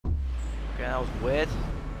Okay, that was weird.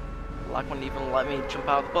 Lag wouldn't even let me jump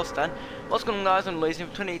out of the bus then. What's going on, guys? I'm Lazy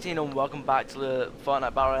from 2018 and welcome back to the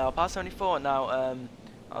Fortnite Battle Royale Part 74. Now,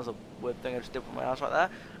 that was a weird thing I just did with my house right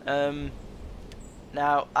there.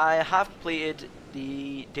 Now, I have completed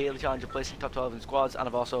the daily challenge of placing top 12 in squads, and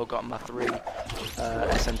I've also got my 3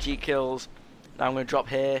 SMG kills. Now I'm going to drop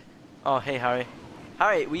here. Oh, hey Harry.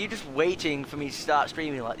 Harry, were you just waiting for me to start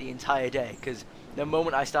streaming like the entire day? Because the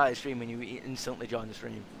moment I started streaming, you instantly joined the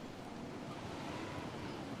stream.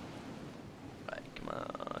 Right, come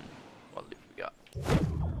on. What loot we got?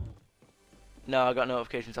 No, I got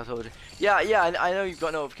notifications, I told you. Yeah, I know you've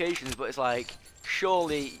got notifications, but it's like,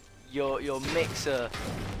 surely your mixer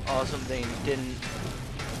or something didn't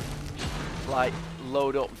like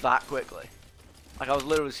load up that quickly. Like I was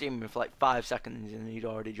literally streaming for like 5 seconds and you'd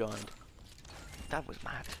already joined. That was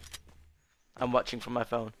mad. I'm watching from my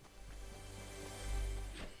phone.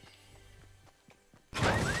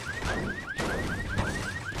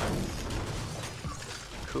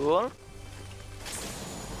 Cool.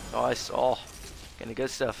 Oh, I saw. Getting good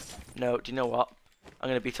stuff. No, do you know what? I'm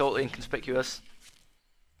gonna be totally inconspicuous.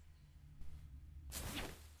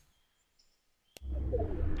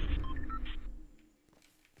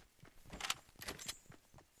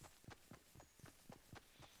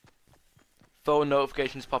 Phone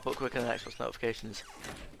notifications pop up quicker than Xbox notifications.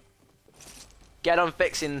 Get on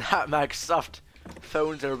fixing that, Microsoft.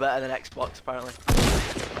 Phones are better than Xbox, apparently.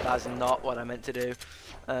 That's not what I meant to do.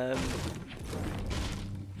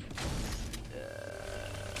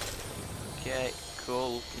 Okay,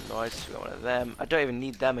 cool. Nice. We got one of them. I don't even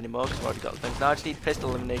need them anymore because I've already got things. Now I just need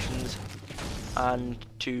pistol eliminations and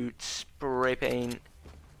to spray paint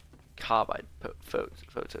carbide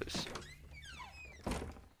photos.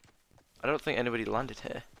 I don't think anybody landed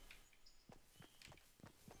here.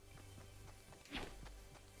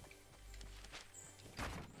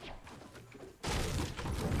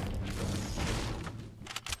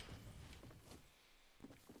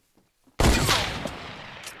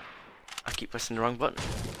 I keep pressing the wrong button.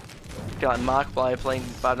 I feel like Markiplier playing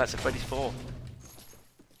Five Nights at Freddy's 4.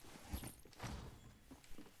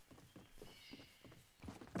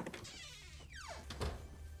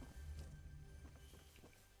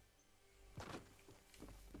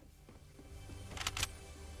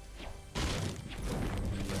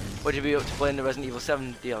 Would you be up to playing the Resident Evil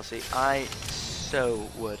 7 DLC? I so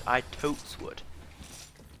would. I totes would.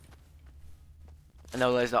 I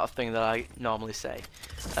know there's not a thing that I normally say.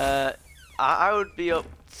 I would be up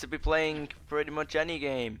to be playing pretty much any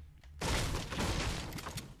game.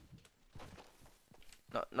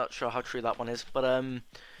 Not sure how true that one is, but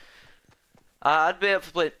I'd be up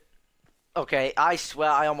to play. Okay, I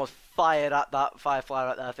swear I almost fired at that firefly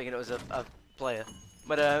right there, thinking it was a player.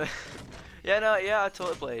 But yeah, no, yeah, I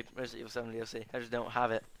totally play Resident Evil 7 DLC. I just don't have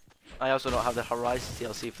it. I also don't have the Horizon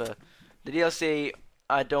DLC for the DLC.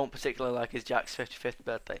 I don't particularly like is Jack's 55th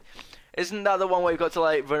birthday. Isn't that the one where you've got to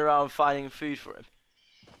like run around finding food for him?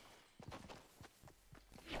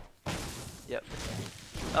 Yep.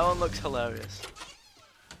 That one looks hilarious.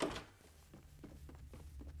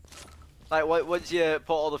 Like once you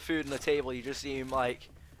put all the food on the table, you just see him like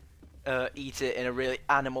eat it in a really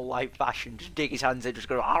animal-like fashion. Just dig his hands in, just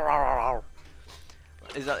go. Arr, arr, arr, arr.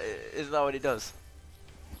 Isn't that what he does?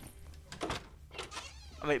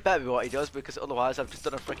 I mean, it better be what he does, because otherwise I've just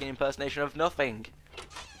done a freaking impersonation of nothing.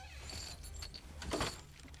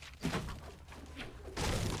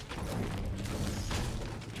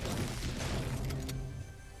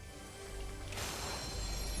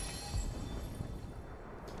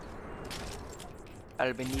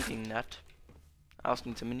 I'll be needing that. I also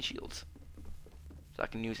need some mini shields, so I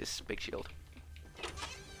can use this big shield.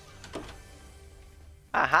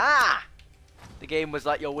 Aha! The game was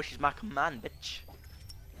like, your wish is my command, bitch.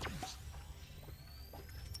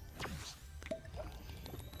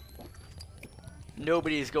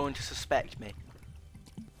 Nobody is going to suspect me.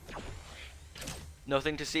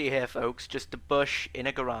 Nothing to see here, folks. Just a bush in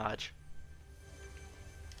a garage.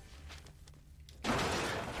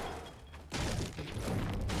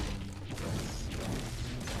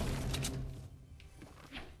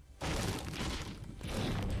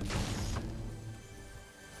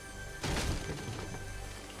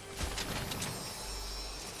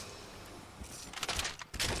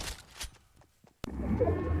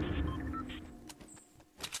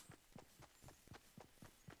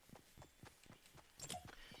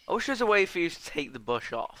 I wish there's a way for you to take the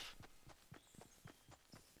bush off.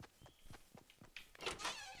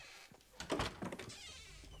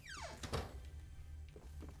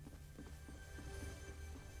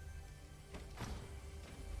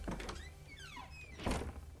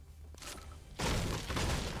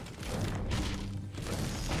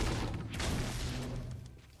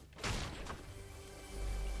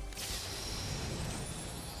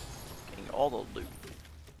 all the loot.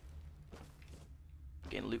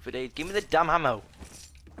 Getting loot for days. Give me the damn ammo.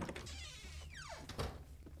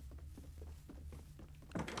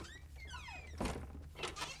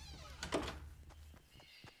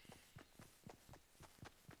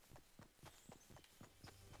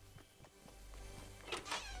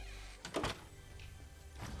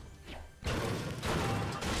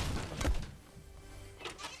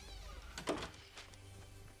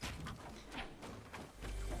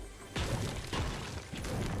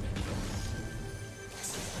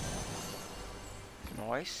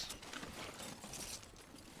 Nice.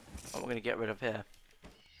 What we're gonna get rid of here?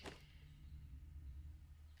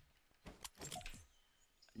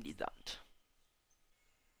 I need that.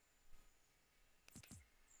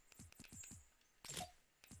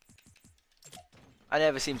 I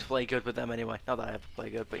never seem to play good with them anyway. Not that I ever play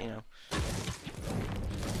good, but you know.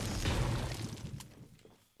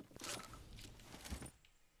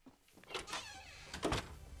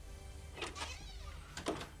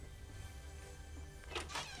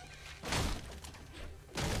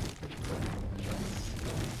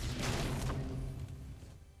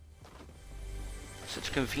 Such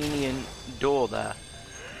a convenient door there.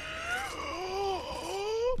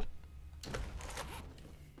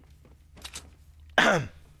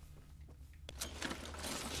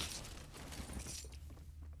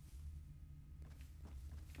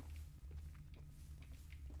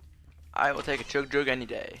 I will take a chug jug any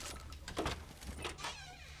day.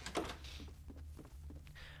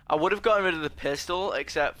 I would have gotten rid of the pistol,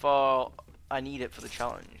 except for I need it for the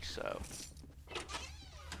challenge, so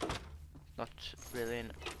not really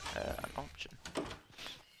an option.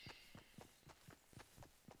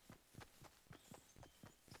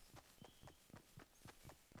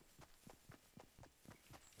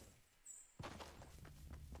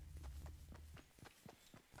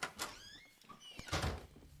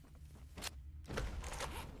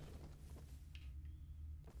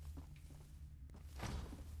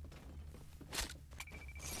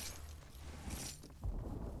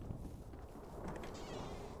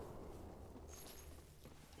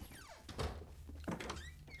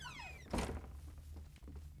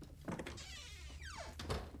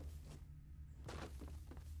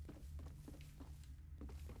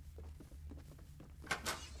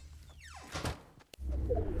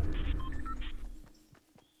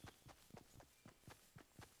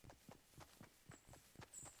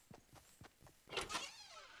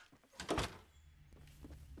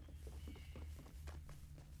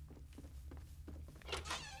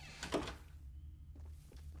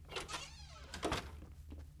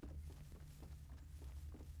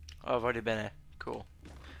 Oh, I've already been here. Cool.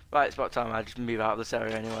 Right, it's about time I just move out of this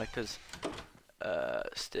area anyway, because,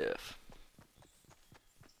 stuff.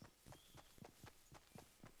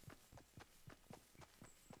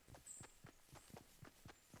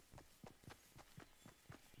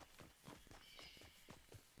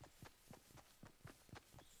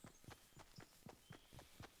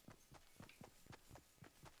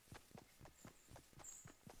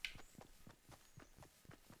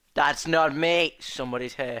 That's not me!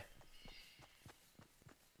 Somebody's here.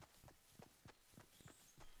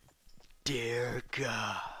 Dear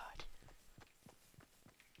God.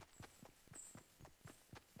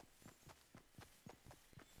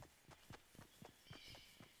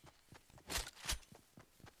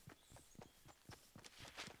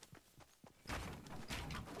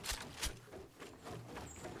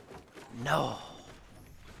 No.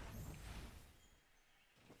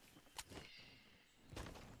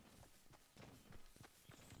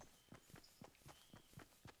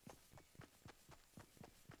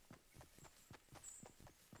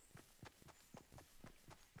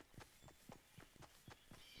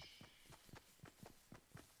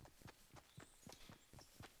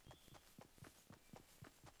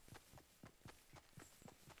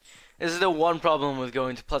 This is the one problem with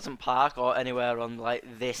going to Pleasant Park or anywhere on like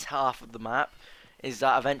this half of the map, is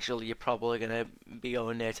that eventually you're probably gonna be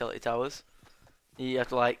going near Tilted Towers. You have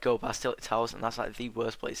to like go past Tilted Towers, and that's like the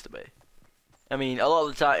worst place to be. I mean, a lot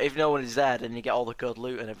of the time, if no one is there, then you get all the good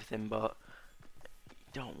loot and everything, but you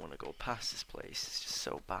don't want to go past this place. It's just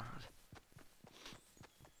so bad.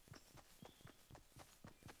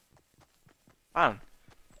 Man,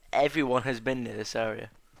 everyone has been near this area.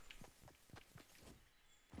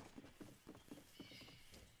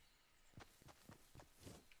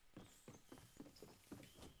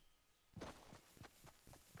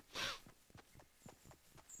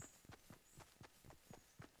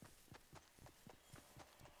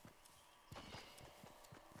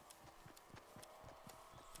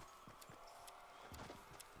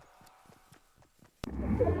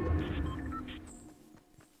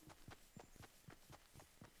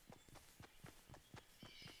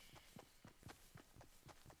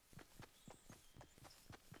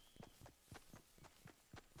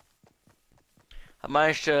 I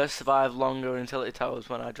managed to survive longer in utility towers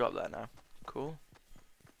when I drop that now. Cool.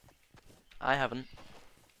 I haven't.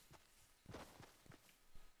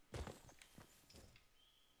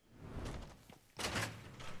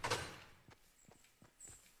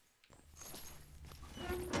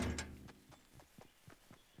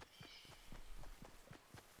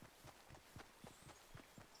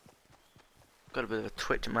 Got a bit of a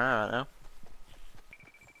twitch in my eye right now.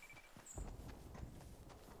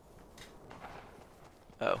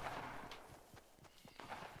 Oh.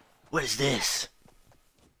 What is this?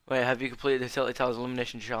 Wait, have you completed the Utility Towers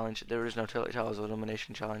Elimination Challenge? There is no Utility Towers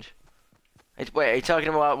Elimination Challenge. Wait, are you talking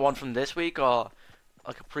about one from this week or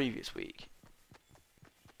like a previous week?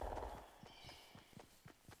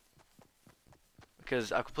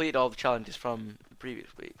 Because I've completed all the challenges from the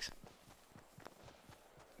previous weeks.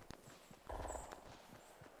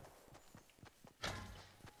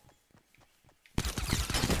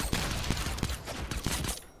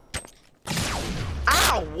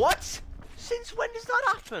 Ow, what? Since when does that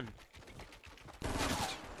happen?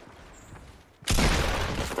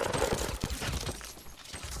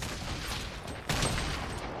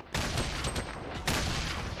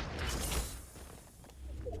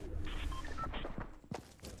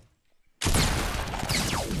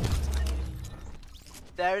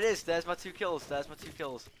 There it is, there's my 2 kills, there's my 2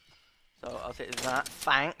 kills. So I'll take that,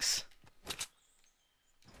 thanks.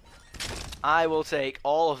 I will take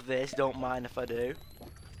all of this, don't mind if I do.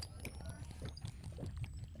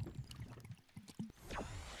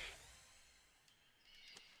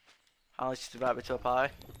 I'll just invite me to a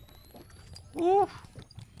pie. Woo!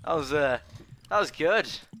 That was good.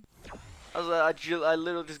 I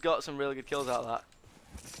literally just got some really good kills out of that.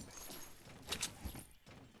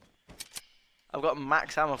 I've got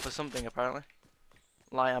max ammo for something apparently.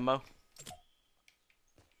 Light ammo.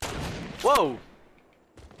 Whoa!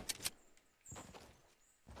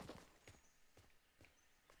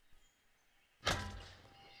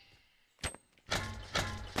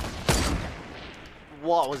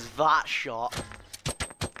 What was that shot?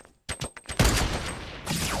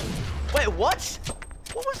 Wait, what?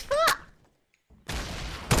 What was that?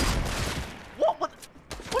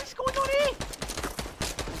 What is going on here?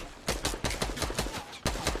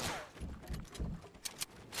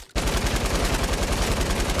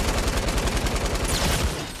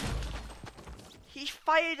 He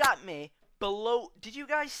fired at me below. Did you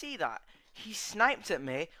guys see that? He sniped at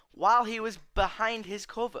me while he was behind his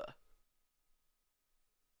cover.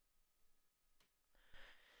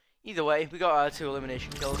 Either way, we got our 2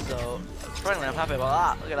 elimination kills, so frankly I'm happy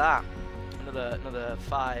about that. Look at that. Another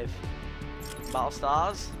 5 battle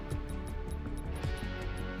stars.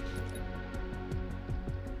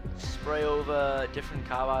 Spray over different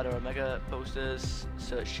carbide or omega posters,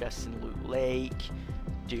 search chests in Loot Lake,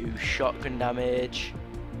 do shotgun damage.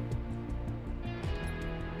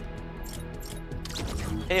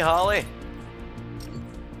 Hey Harley.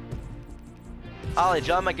 Harley,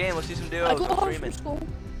 join my game, let's do some duos. I'm streaming.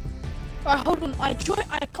 Right, hold on. I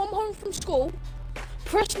come home from school,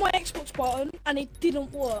 pressed my Xbox button, and it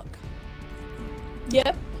didn't work.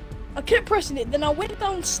 Yep. I kept pressing it, then I went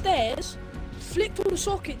downstairs, flicked all the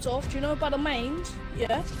sockets off, do you know, by the mains,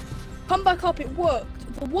 yeah. Come back up, it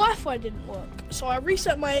worked. The Wi-Fi didn't work. So I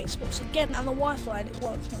reset my Xbox again and the Wi-Fi and it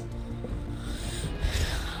worked now.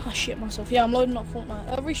 I shit myself. Yeah, I'm loading up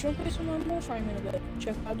Fortnite. Reach, you want to play some more frame in a bit?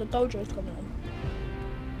 Check out the dojo's coming on.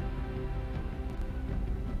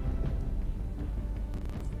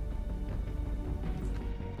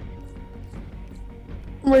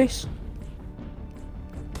 Reese.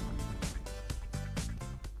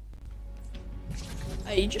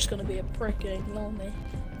 Are you just gonna be a prick and ignore me?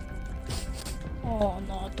 Oh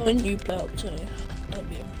no, don't you play up too. Don't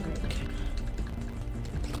be a prick.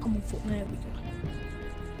 Come on, foot, there we go.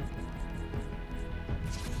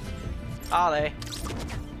 Harley.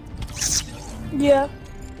 Yeah.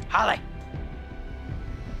 Harley.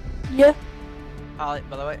 Yeah. Harley,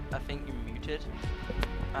 by the way, I think you're muted.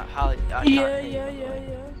 Harley, I can't hear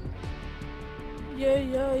you.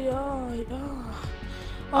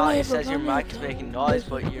 Oh, it says your mic is making noise,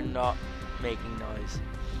 but you're not making noise.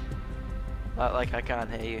 Like I can't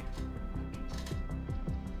hear you.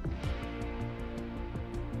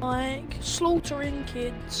 Like slaughtering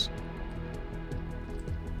kids.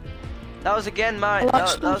 That was again my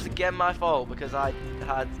that was again my fault because I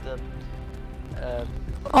had the.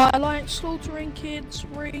 I like slaughtering kids.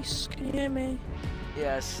 Reese, can you hear me?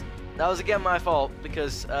 Yes, that was again my fault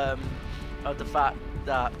because of the fact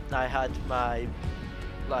that I had my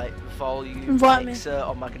volume mixer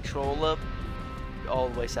on my controller all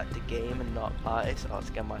the way set to game and not party, so that's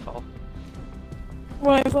again my fault.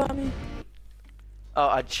 Right, invite me. Oh,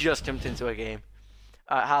 I just jumped into a game.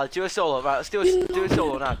 Alright, Harley, do a solo. Right, let's do a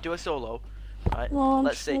solo now. Do a solo. Right, No, I'm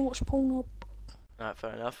let's just see. gonna watch Pornhub. Alright,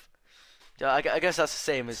 fair enough. Yeah, I guess that's the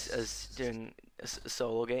same as doing a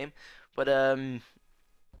solo game, but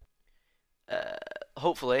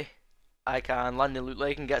hopefully I can land in Loot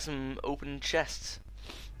Lake and get some open chests.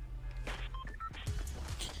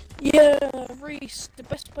 Yeah, Reese, the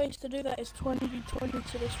best place to do that is 20v20,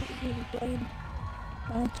 so that's what we're gonna be playing.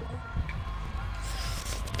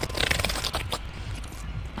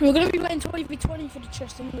 We're gonna be playing 20v20 for the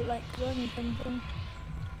chest and Loot Lake, because I haven't been done.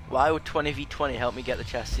 Why would 20v20 help me get the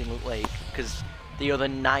chests in Loot Lake? Because the other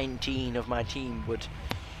 19 of my team would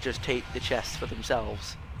just take the chests for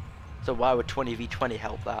themselves. So why would 20v20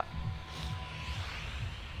 help that?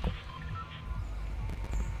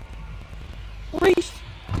 Reese!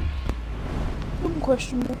 Don't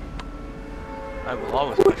question me. I will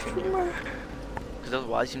always question you. Because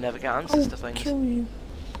otherwise you never get answers to things. I'll kill you.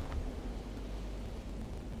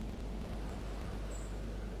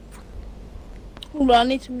 Hold on, I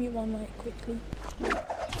need to mute my mic quickly.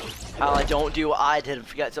 Harley, don't do what I did and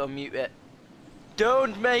forget to unmute it.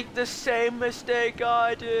 Don't make the same mistake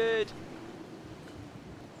I did!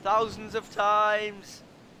 Thousands of times!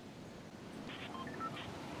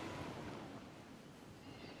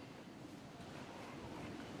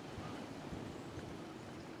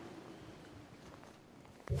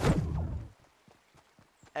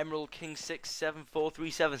 Emerald King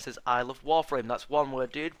 67437 says, I love Warframe. That's one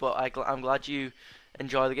word, dude, but I'm glad you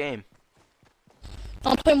enjoy the game.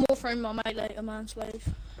 I'll play Warframe with my mate later, man, slave.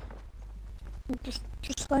 Just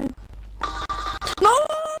saying. No!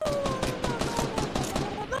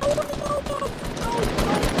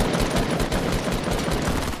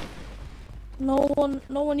 No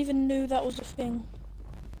one even knew that was a thing.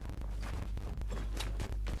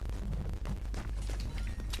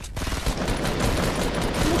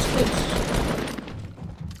 What's this?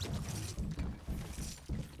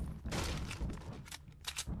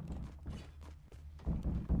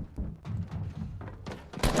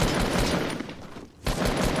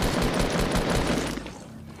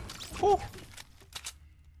 Whew.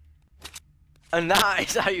 And that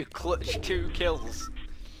is how you clutch 2 kills.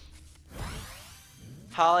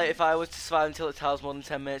 Harley, if I was to survive until it tells more than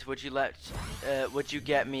 10 minutes, would you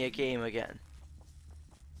get me a game again?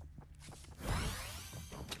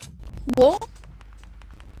 What?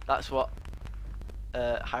 That's what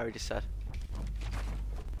Harry just said.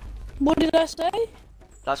 What did I say?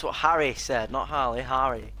 That's what Harry said, not Harley.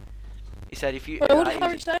 Harry. He said if you. Wait, what did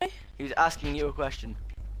Harry say? He was asking you a question.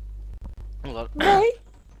 Hold on. Me?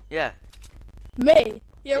 Yeah. Me?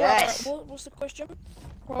 Yeah, yes. Right. What's the question?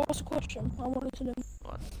 Right, what's the question? I wanted to know.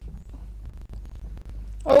 What?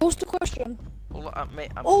 Alright, what's the question?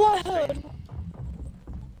 Mate, All I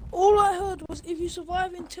heard was if you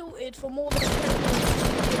survive in tilted for more than 10 minutes.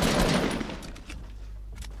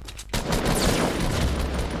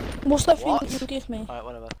 What's that thing that you give me? Alright,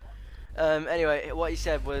 whatever. Anyway, what he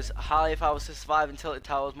said was, Harley, if I was to survive in tilted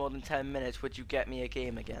towers more than 10 minutes, would you get me a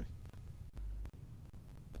game again?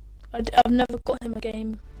 I've never got him a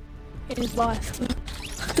game in his life.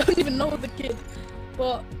 I don't even know the kid,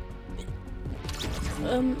 but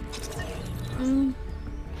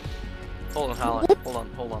Hold on, Harley. Hold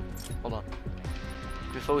on.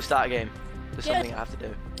 Before we start a game, there's something I have to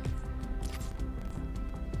do.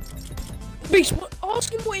 Beast,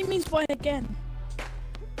 ask him what he means by again.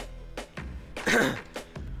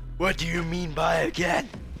 What do you mean by again?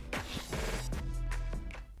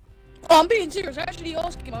 Oh, I'm being serious. I actually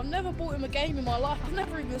asked him. I've never bought him a game in my life. I've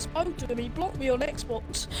never even spoken to him. He blocked me on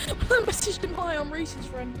Xbox. I messaged him, hi, I'm Reese's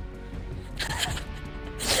friend.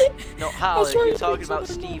 No, Harley, you're talking about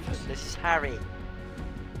Stephen. This is Harry.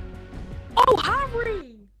 Oh,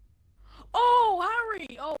 Harry! Oh,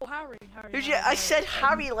 Harry. I said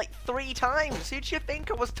Harry like 3 times. Who do you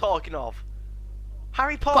think I was talking of?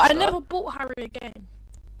 Harry Potter. But I never bought Harry a game.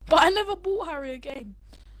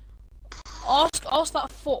 Ask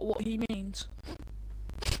that foot what he means.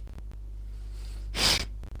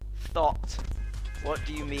 Thought. What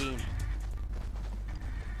do you mean?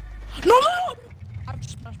 No! I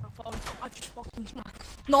just smashed my phone. I just fucking smashed.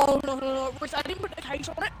 No. I didn't put the case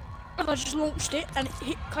on it. And I just launched it, and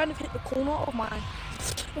it kind of hit the corner of my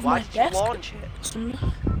desk. Why did you launch it?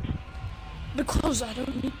 Because I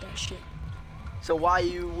don't need that shit. So why are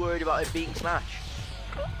you worried about it being smashed?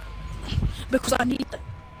 Because I need that.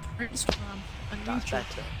 Instagram and That's YouTube.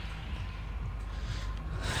 better.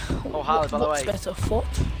 Oh, Harley, by the way. What's better, foot?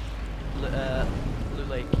 Loot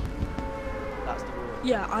Lake. That's the rule.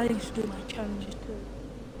 Yeah, I used to do my challenges too.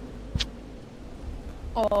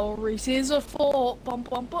 Oh, Reese is a fort. Bum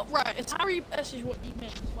bum bum. Right, it's Harry S is what he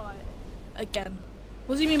means by it. Again.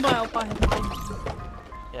 What does he mean by I'll buy him again?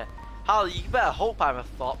 Yeah. Harley, you better hope I'm a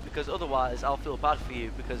thought, because otherwise I'll feel bad for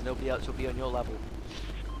you, because nobody else will be on your level.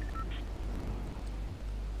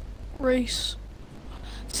 Reese.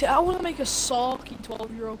 See, I want to make a sarky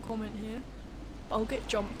 12-year-old comment here. I'll get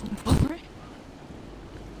jumped on for it.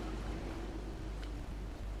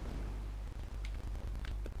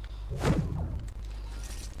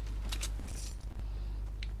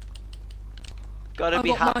 Gotta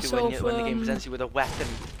be happy when myself, when the game presents you with a weapon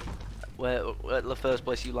where at the first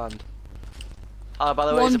place you land. Oh, by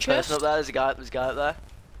the way, there's a person up there. There's a guy up there.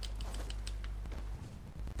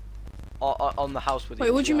 On the house with you.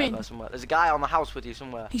 Wait, what do you mean? There's a guy on the house with you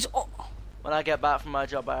somewhere. He's. When I get back from my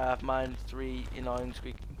job, I have mine 3 annoying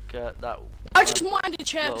squeaker that I just mined a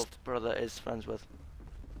chest. little brother is friends with.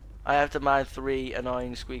 I have to mine 3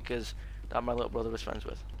 annoying squeakers that my little brother is friends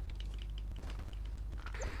with.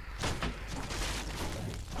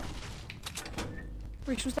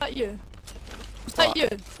 Reese, was that you? Was that you?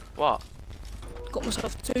 What? Got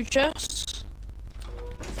myself 2 chests.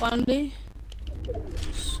 Finally.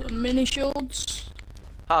 Some mini shields.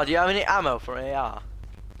 Oh, do you have any ammo for AR?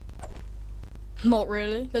 Not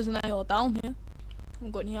really. There's an AR down here. I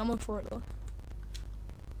haven't got any ammo for it though.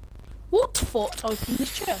 What fort opened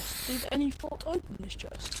this chest? Did any fort open this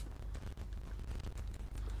chest?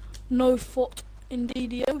 No fort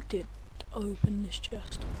indeedio did open this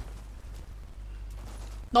chest.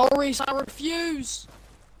 No, Reese, I refuse!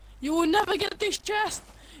 You will never get this chest!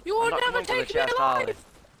 You will never take me alive!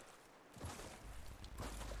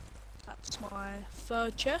 That's my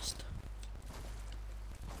 3rd chest.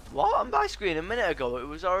 What? On my screen a minute ago it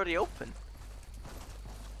was already open.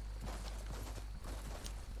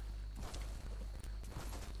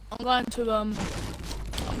 I'm going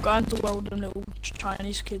to weld them little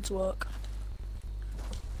Chinese kids work.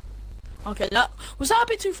 Okay, was that a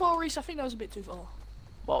bit too far, Reese? I think that was a bit too far.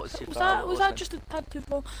 What was too far? Was that just a tad too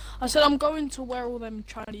far? I said I'm going to where all them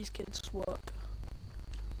Chinese kids work.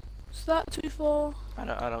 Is that too far? I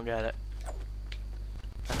don't get it.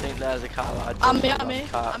 I think there's a car. At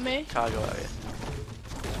me. Cargo area.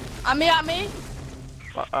 At me.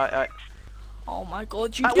 Alright. Oh my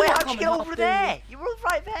god, wait, how'd you get over there? You were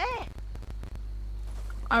right there.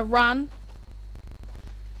 I ran.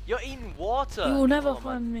 You're eating water. You will never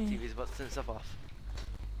find me. TV's about to turn stuff off.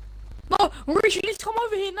 No, Maurice, you need to come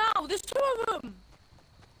over here now. There's 2 of them.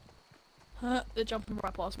 They're jumping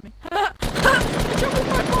right past me. They're jumping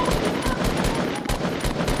right past me.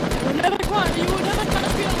 You will never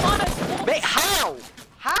catch me alive. Mate, how?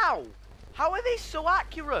 How are they so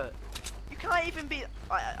accurate? You can't even be.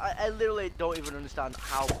 I literally don't even understand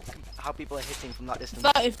how people are hitting from that distance.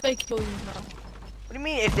 That if they kill you now. What do you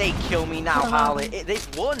mean if they kill me now, Harley?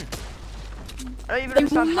 They've won. I don't even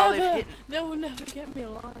understand how they've hit. They will never get me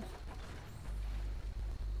alive.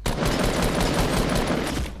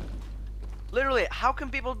 Literally, how can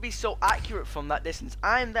people be so accurate from that distance?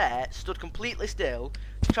 I'm there, stood completely still,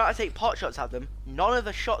 trying to take pot shots at them. None of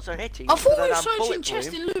the shots are hitting. I thought we were searching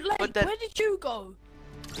chest in Loot Lake. Where did you go?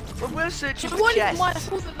 Well, we're searching so for chests. I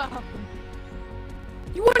thought that happened.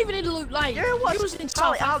 You weren't even in Loot Lake. Yeah, it was. You was in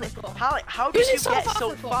South Africa. How did you get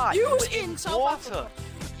so far? You was in South Africa.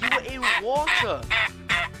 You were in water.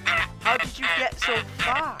 How did you get so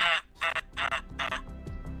far?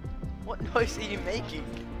 What noise are you making?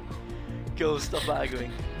 Girls, stop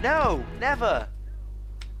arguing. No, never.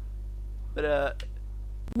 But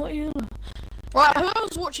what are you? Right, whoever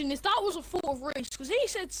was watching this, that was a thought of Reese, because he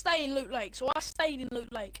said stay in Loot Lake, so I stayed in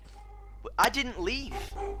Loot Lake. I didn't leave.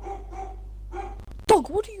 Dog,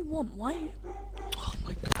 what do you want? Why? Oh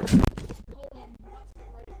my god.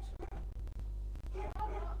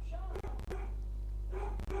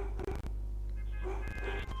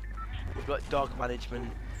 We've got dog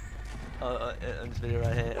management in this video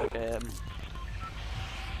right here. Okay.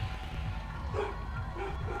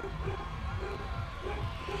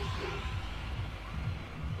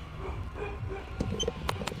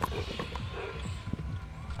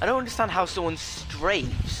 I don't understand how someone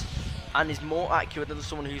strafes and is more accurate than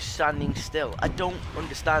someone who's standing still. I don't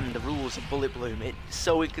understand the rules of Bullet Bloom. It's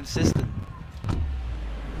so inconsistent.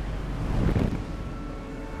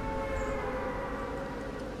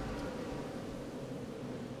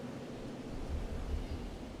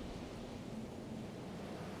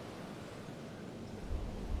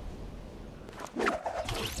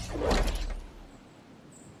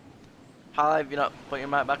 Harley, have you not put your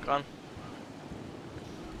mic back on?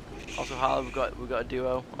 Also, Harley, we've got a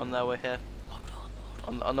duo on their way here.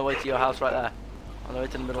 On the way to your house right there. On the way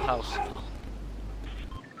to the middle house.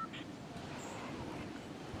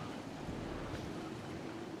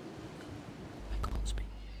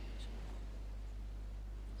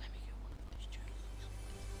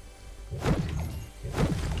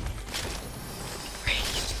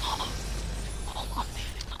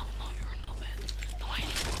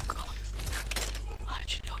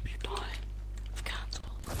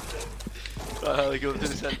 Harley, go to the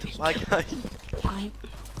centre. Why can't you?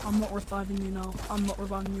 I'm not reviving you now. I'm not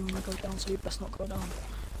reviving you when I go down, so you best not go down.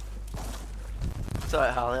 It's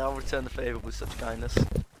alright, Harley, I'll return the favour with such kindness.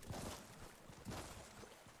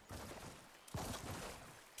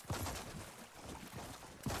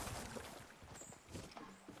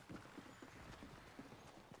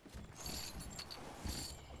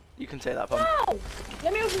 You can take that pump. No!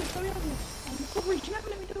 Let me open this, let me open this. I'm recovering, you never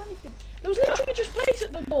let me do anything. There was literally just place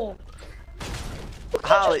at the door.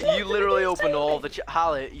 Harley, you literally opened all the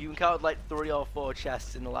Harley, you encountered like 3 or 4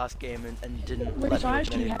 chests in the last game and didn't let me Rich, I open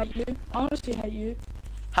actually any. hate you. I honestly hate you.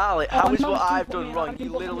 Harley, Oh, how is another what two I've for me, done and I wrong? haven't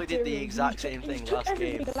You got literally any did the materials. exact You same took thing everything, last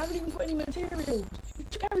game. and I haven't even put any materials. You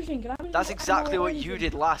took everything, and I haven't That's even got exactly ammo or what you anything.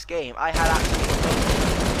 did last game. I had actually.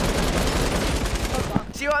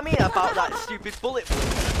 See what I mean about that stupid bullet bloom?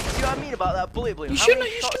 See what I mean about that bullet bloom? You How shouldn't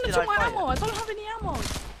many have shots did took I my fire? ammo. I don't have any ammo.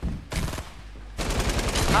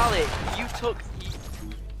 Harley, you took.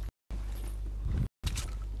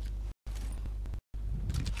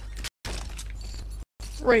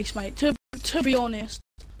 Reese, mate, to be honest,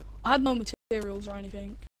 I had no materials or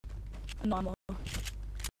anything. No ammo.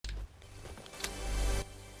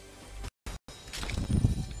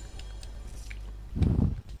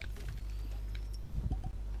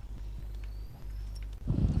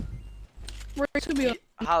 Reese, to be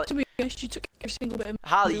honest, you took every single bit of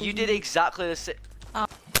Harley, materials you did exactly the same. Ah.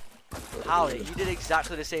 Harley, you did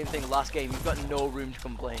exactly the same thing last game. You've got no room to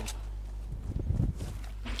complain.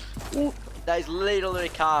 Well, That is literally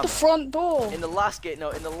karma. the front door. In the last game, no,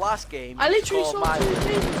 in the last game, I you literally scored saw my two loot.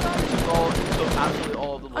 people You standing. took absolutely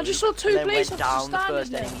all of the loot. I just saw two and then police went officers down the first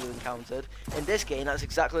standing enemy there. you encountered. In this game, that's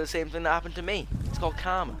exactly the same thing that happened to me. It's called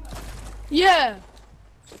karma. Yeah.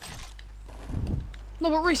 No,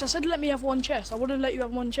 but Reese, I said let me have one chest. I would have let you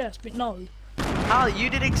have one chest, but no. Harley, you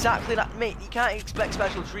did exactly that, mate. You can't expect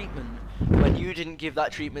special treatment when you didn't give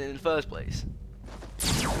that treatment in the first place.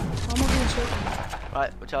 I'm not gonna say that.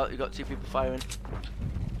 Right, watch out. You got 2 people firing.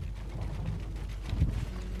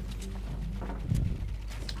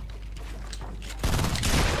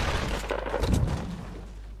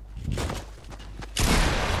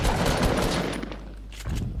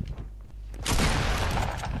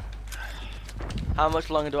 How much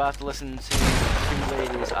longer do I have to listen to 2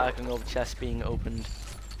 ladies arguing over chests being opened?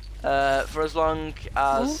 For as long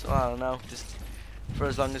as, well, I don't know, just for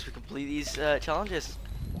as long as we complete these challenges.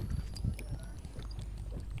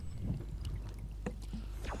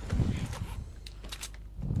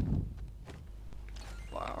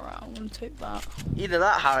 Alright, I'm gonna take that. Either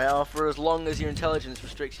that, Harry, or for as long as your intelligence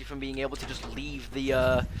restricts you from being able to just leave the,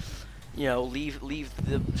 you know, leave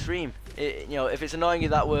the stream. You know, if it's annoying you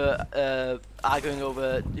that we're arguing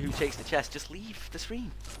over who takes the chest, just leave the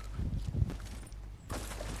stream.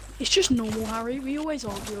 It's just normal, Harry. We always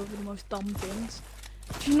argue over the most dumb things.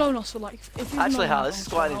 If you've known us for like, if you've Actually, known Hal, us this is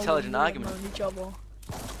for quite an how intelligent long we've argument. known each other.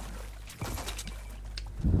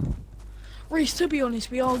 Reese, to be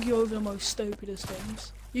honest, we argue over the most stupidest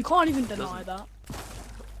things. You can't even deny that.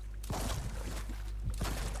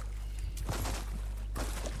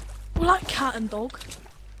 We're like cat and dog.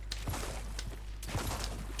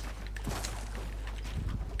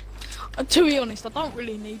 To be honest, I don't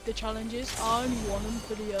really need the challenges. I only want them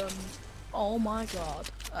for the oh my god,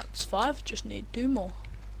 that's 5. Just need 2 more.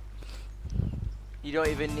 You don't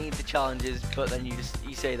even need the challenges, but then you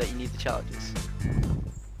say that you need the challenges.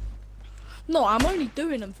 No, I'm only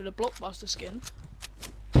doing them for the blockbuster skin.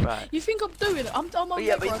 Right. You think I'm doing it? I'm on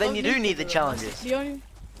Yeah, Mega, but I then don't you do to need the it. challenges. The only.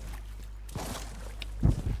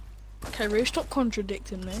 Okay, Roo, stop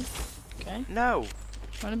contradicting me. Okay, No.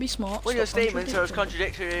 trying to be smart. When your stop statements are as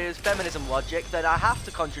contradicting contradictory as feminism logic, then I have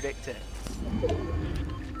to contradict it. me.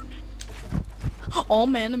 Oh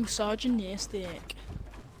man, I'm misogynistic.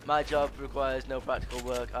 My job requires no practical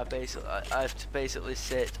work. I have to basically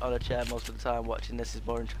sit on a chair most of the time. Watching this is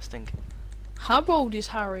more interesting. How old is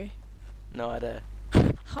Harry? No idea.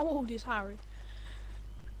 How old is Harry?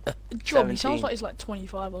 John, he 17. sounds like he's like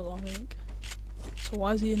 25 or something. So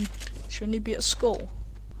why is he in? Shouldn't he be at school?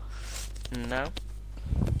 No.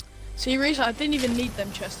 See, Reese, I didn't even need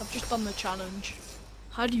them chests. I've just done the challenge.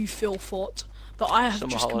 How do you feel, Fort? That I have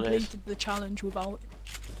Summer just holidays. completed the challenge without.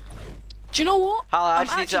 Do you know what? Hal, I I'm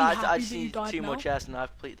just need to. actually I happy just that you need died 2 more now. chests, and I've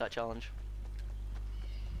completed that challenge.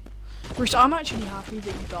 Reese, I'm actually happy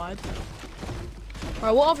that you died.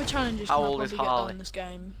 Right, what other challenges How can I old probably is get done Harley? in this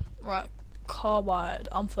game? Right, carbide.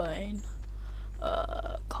 I'm 13.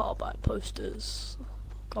 Carbide posters.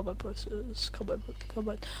 Carbide posters.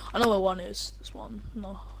 Carbide. I know where one is. This one.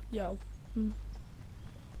 No. Yeah.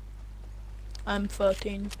 I'm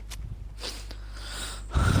 13.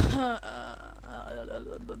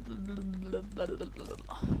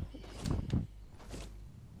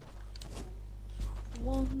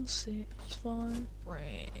 One, 6, 5,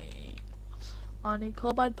 3. I need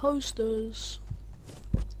carbide posters.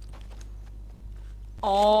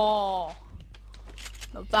 Oh,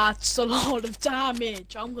 now that's a lot of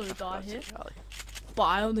damage. I'm gonna die here, but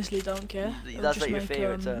I honestly don't care. That's like your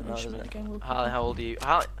favourite term, now, isn't it? How old are you?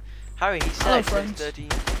 Harry, he Hello, said friends. 13.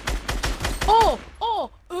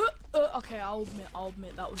 Okay, I'll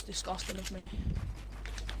admit that was disgusting of me.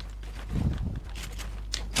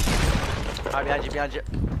 Right, behind you.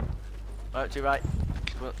 Right, to your right.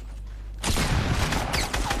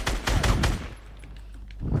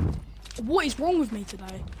 What is wrong with me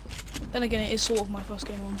today? Then again, it is sort of my first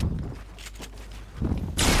game on.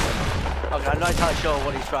 Okay, I'm not entirely sure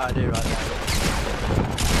what he's trying to do right now.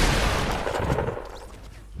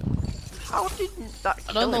 How did that kill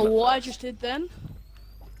I don't know him what at I just did then,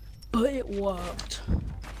 but it worked.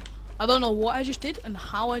 I don't know what I just did and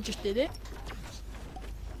how I just did it,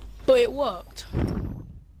 but it worked.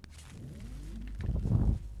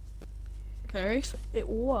 Okay, so it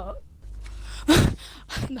worked.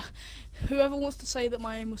 Whoever wants to say that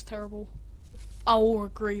my aim was terrible, I will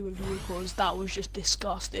agree with you because that was just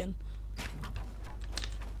disgusting.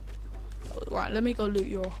 Right, let me go loot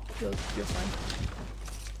your friend.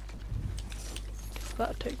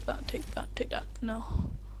 Take that.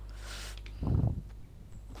 No.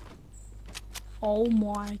 Oh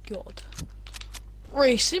my god.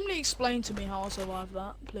 Reese, simply explain to me how I survived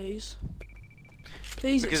that, please.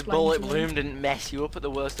 Please because explain bullet to me. bloom didn't mess you up at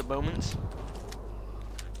the worst of moments.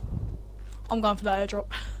 I'm going for that airdrop.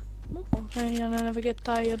 Okay, and I never get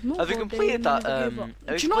tired. Have you completed that? Have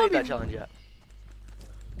you completed that challenge yet?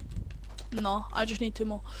 No, I just need 2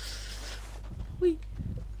 more. Wee.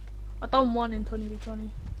 I done 1 in 20v20.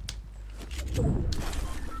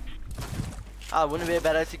 Wouldn't it be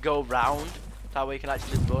better to go round? That way you can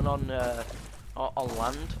actually run on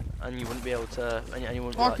land, and you wouldn't be able to. And you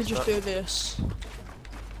wouldn't. Or I be could just do this.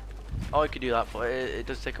 Oh, I could do that, but it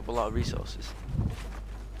does take up a lot of resources.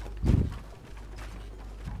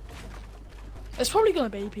 There's probably gonna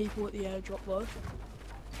be people at the airdrop though.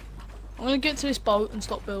 I'm gonna get to this boat and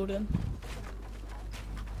stop building.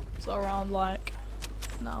 So around like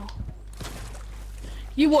now.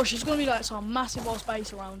 You watch, it's gonna be like some massive ass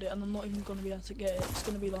base around it and I'm not even gonna be able to get it. It's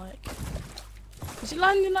gonna be like, is it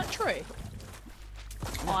landing in that tree?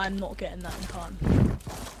 Oh, I'm not getting that in time.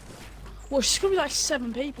 Watch, it's gonna be like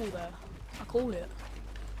 7 people there. I call it.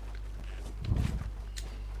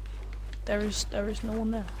 There is no one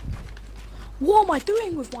there. What am I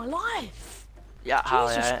doing with my life? Yeah,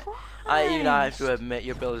 Harley, I have to admit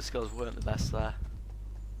your building skills weren't the best there.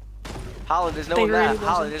 Harley, there's no one there.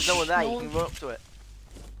 Harley, there's no one there. You can run up to it.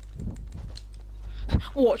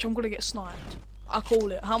 Watch, I'm gonna get sniped. I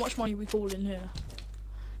call it. How much money are we calling here?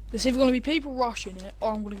 There's either gonna be people rushing it,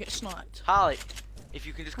 or I'm gonna get sniped. Harley, if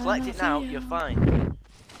you can just collect it now, you're fine.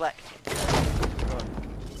 Collect.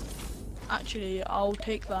 Actually, I'll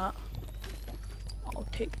take that. I'll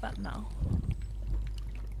take that now.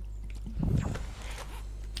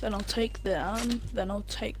 Then I'll take that. Then I'll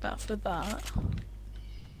take that for that.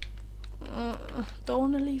 Don't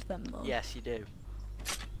want to leave them though. Yes, you do.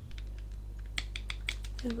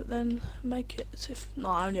 Yeah, but then make it as if. No,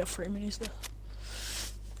 I only have 3 minis there.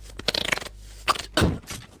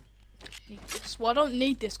 Need this. Well, I don't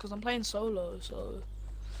need this because I'm playing solo, so.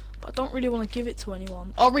 But I don't really want to give it to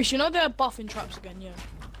anyone. Oh, Reese, you know they're buffing traps again, yeah?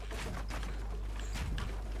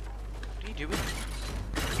 What are you doing?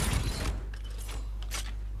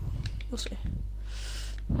 We'll see.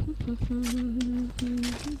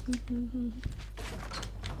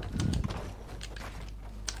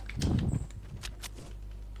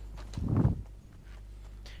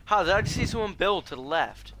 How did I just see someone build to the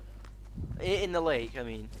left? In the lake, I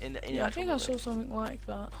mean. Yeah, I think I saw something like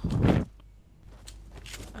that.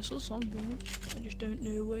 I saw something. I just don't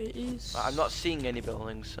know where it is. I'm not seeing any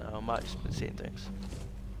buildings, so I might just be seeing things.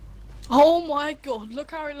 Oh my god,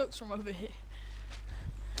 look how it looks from over here.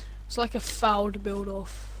 It's like a fouled build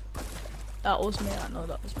off. That was me, I know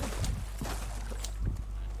that was me.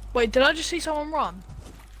 Wait, did I just see someone run?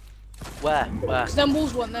 Where? Where? Because them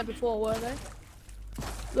walls weren't there before, were they?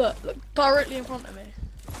 Look directly in front of me.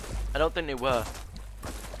 I don't think they were.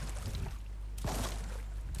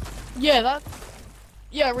 Yeah,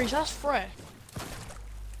 yeah, Reese, that's fresh.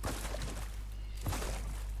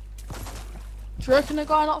 Do you reckon they're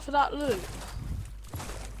going up for that loot?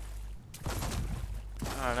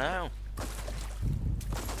 I don't know.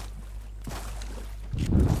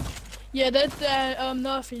 Yeah, they're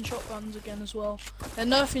nerfing shotguns again as well. They're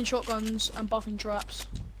nerfing shotguns and buffing traps.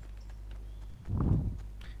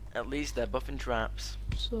 At least they're buffing traps.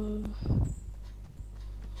 So.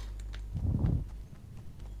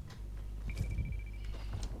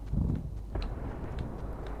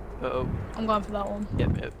 Uh-oh. I'm going for that one.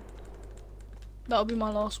 Yep. That'll be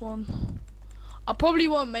my last one. I probably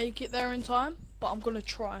won't make it there in time, but I'm gonna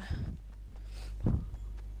try.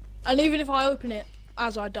 And even if I open it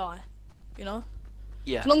as I die, you know?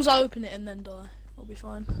 Yeah. As long as I open it and then die, I'll be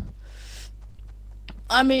fine.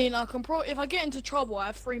 I mean, I can if I get into trouble, I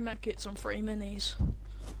have 3 medkits and 3 minis.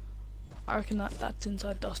 I reckon that's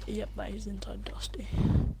inside Dusty. Yep, that is inside Dusty.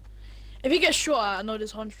 If he gets shot at, I know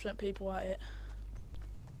there's 100% people at it.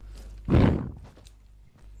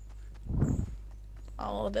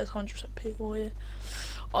 Oh, there's 100% people here.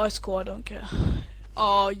 Oh, it's cool, I don't care.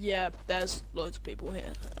 Oh, yeah, there's loads of people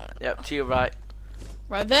here. Yep, to your right.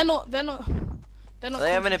 Right, they're not. Are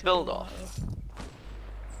they having a build off?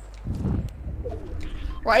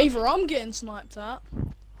 Right, either I'm getting sniped at,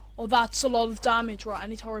 or that's a lot of damage. Right, I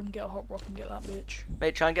need to hurry and get a hot rock and get that bitch.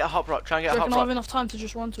 Mate, try and get a hop rock. Try and get Do a you hop reckon I rock. have enough time to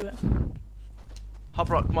just run to it? Hop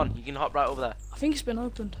rock, come on. You can hop right over there. I think it's been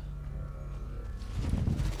opened.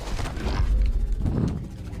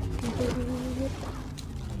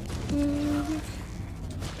 I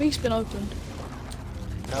think it's been opened.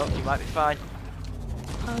 No, you might be fine.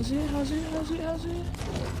 Has it?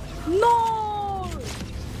 No!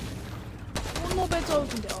 One more bed's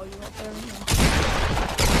opened it. Oh, you're up there now.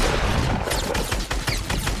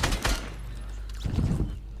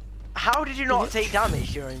 How did you not take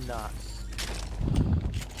damage during that?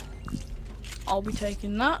 I'll be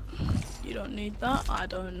taking that. You don't need that. I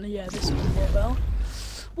don't. Yeah, this is a knobhead.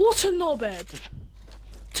 What a knobhead!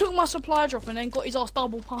 Took my supply drop and then got his ass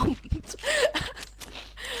double pumped.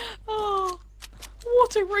 Oh,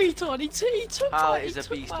 what a retard! He took. Harley is a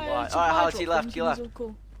beast. Alright, Harley, to your left, to your left.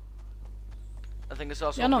 Cool. I think it's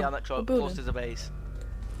also Yeah, no, behind that truck, close to the base.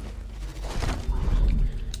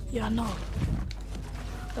 Yeah, I know.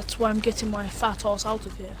 That's why I'm getting my fat ass out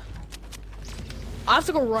of here. I have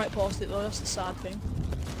to go right past it though, that's the sad thing.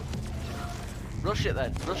 Rush it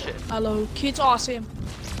then, rush it. Hello, kids. Oh, I see him.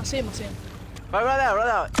 I see him. Right there.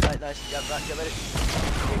 Right, nice. Get ready.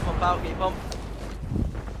 Get pump out, get pump.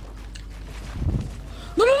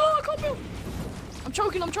 No, I can't build. I'm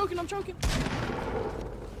choking.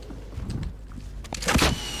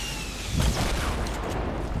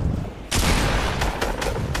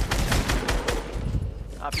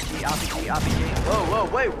 RPG. Whoa,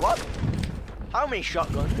 wait, what? How many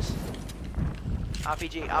shotguns?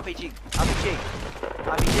 RPG.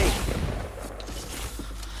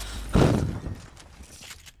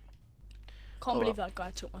 Can't believe that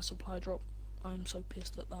guy took my supply drop. I'm so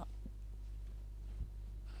pissed at that.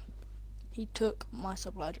 He took my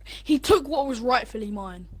supply drop. He took what was rightfully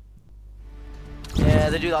mine. Yeah,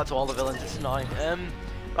 they do that to all the villains, it's annoying.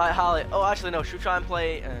 Right, Harley. Oh, actually, no, should we try and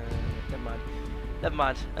play... Never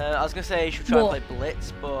mind. I was gonna say, should we try and play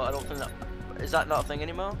Blitz, but I don't think that... Is that not a thing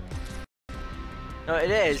anymore? No,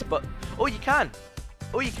 it is, but... Oh, you can!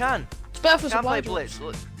 It's better for you can supply play drops.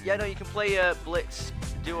 Blitz. Yeah, no, you can play Blitz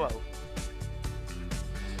Duo.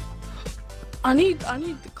 I need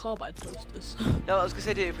the carbide posters. No, I was gonna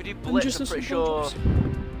say, dude, if we do Blitz, I'm pretty sure...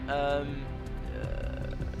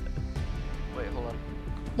 Wait, hold on.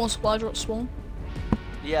 More supply drops spawn.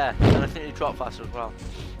 Yeah, and I think they drop faster as well.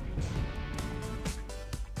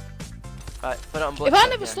 Right, put it on Blitz. If I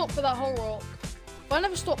never stopped for that hot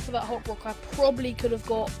rock, I probably could have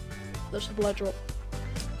got the supply drop.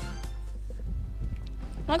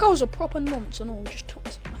 That guy was a proper nonce and all, just took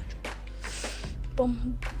the supply drop.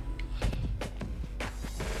 Boom.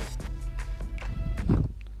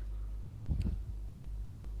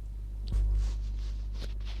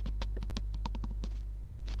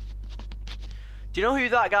 Do you know who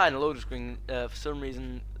that guy in the loading screen for some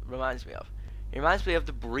reason reminds me of? He reminds me of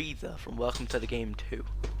the breather from Welcome to the Game 2.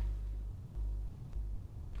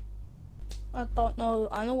 I don't know.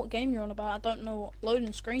 I know what game you're on about. I don't know what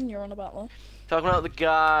loading screen you're on about though. Talking about the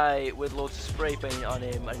guy with loads of spray paint on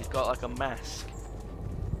him and he's got like a mask.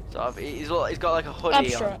 So he's got like a hoodie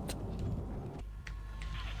Abstract.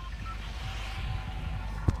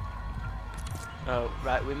 on. Oh,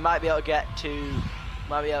 right. We might be able to get two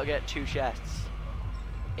chests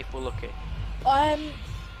if we're lucky.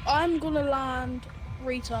 I'm gonna land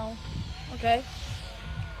retail. Okay.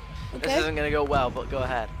 This isn't gonna go well, but go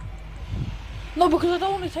ahead. No, because I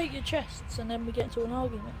don't want to take your chests and then we get into an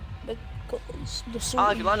argument. If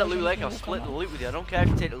you land at Loot Lake, I'll split the loot with you. I don't care if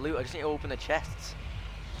you take the loot, I just need to open the chests.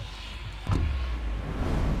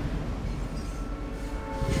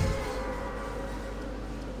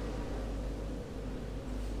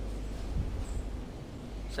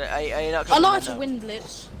 So, are you not I coming know how in to now? win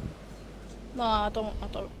Blitz. Nah, I don't.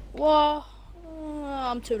 What?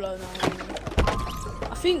 I'm too low now.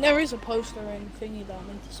 I think there is a poster and thingy that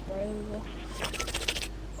I need to spray over.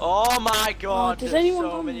 Oh my god, does there's anyone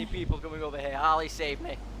so come many here? people coming over here. Harley, save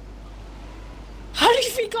me. How do you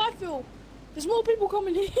think I feel? There's more people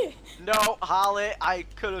coming here. No, Harley, I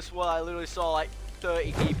could have sworn I literally saw like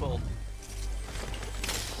 30 people.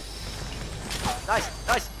 Nice,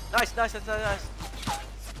 nice, nice, nice, nice, nice, nice.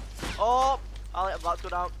 Oh, Harley, I'm about to go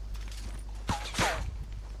down.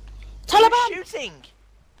 Taliban! Who's shooting?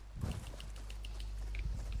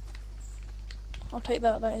 I'll take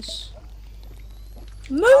that, that is.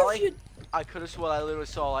 Move Harley, you! I could have sworn I literally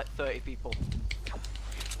saw like 30 people.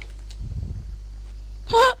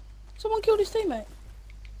 Someone killed his teammate.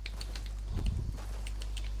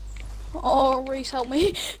 Oh, Reese, help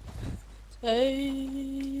me.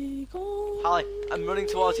 Take on. Harley, I'm running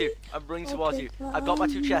towards you. I'm running towards you. I've got my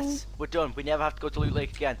 2 chests. We're done. We never have to go to Loot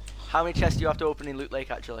Lake again. How many chests do you have to open in Loot Lake,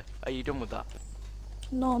 actually? Are you done with that?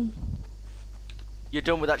 None. You're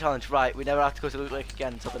done with that challenge, right? We never have to go to Loot Lake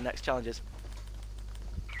again until the next challenges.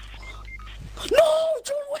 No,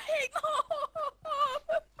 John Wick! No!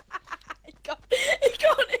 he got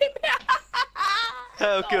him!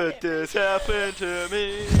 How could this happen to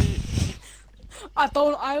me?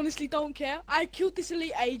 I honestly don't care. I killed this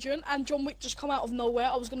elite agent and John Wick just come out of nowhere.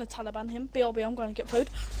 I was gonna Taliban him. BRB, I'm going to get food.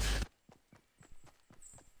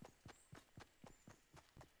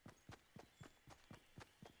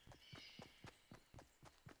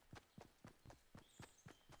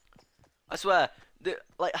 I swear,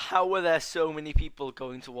 like, how were there so many people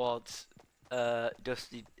going towards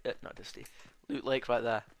Dusty, not Dusty, Loot Lake right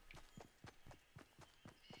there?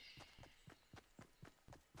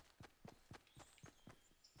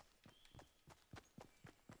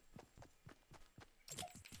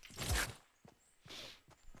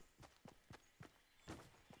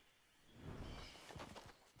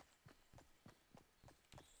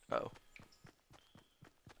 Oh.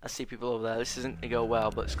 I see people over there. This isn't gonna go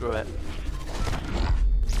well, but screw it.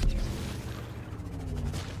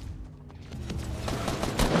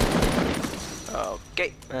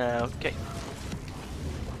 Okay, okay.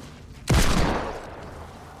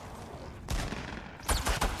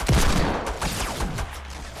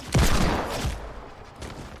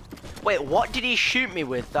 Wait, what did he shoot me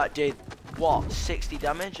with that did, what, 60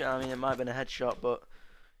 damage? I mean, it might have been a headshot, but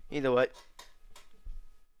either way.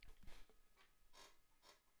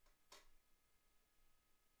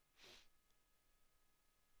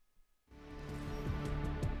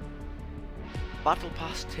 Battle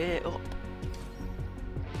Pass tier up.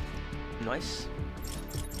 Nice.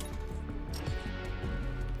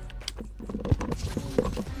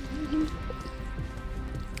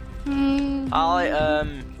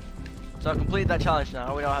 So I've completed that challenge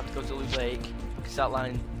now. We don't have to go to Loot Lake. We can start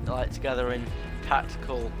lining like together in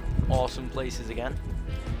tactical, awesome places again.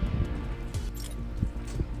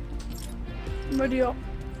 I'm ready up.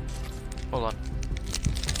 Hold on.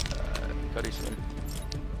 Gotta do something.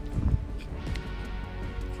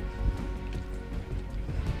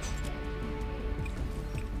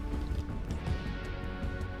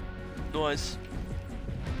 Noise.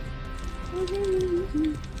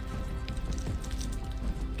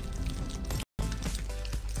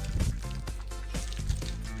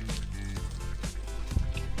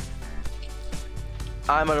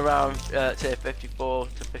 I'm at around tier 54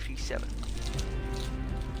 to 57.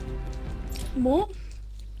 What?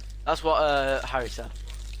 That's what Harry said.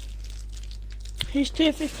 He's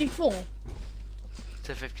tier 54.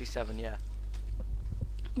 To 57, yeah.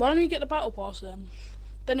 Why don't you get the battle pass then?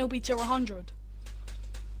 Then it'll be tier 100.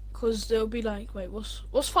 Cause there'll be like, wait,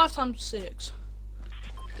 what's 5 times 6?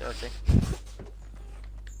 30.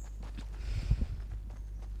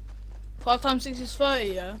 5 times 6 is 30,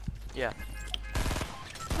 yeah? Yeah.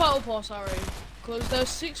 Battle pass, Harry. Cause there's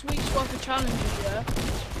 6 weeks worth of challenges, yeah?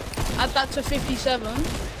 Add that to 57.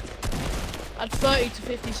 Add 30 to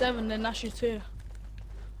 57, then that's your tier.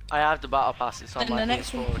 I have the battle pass. It's on And my the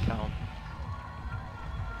next PS4 one. account.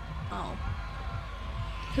 Oh.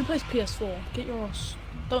 Who plays PS4? Get yours.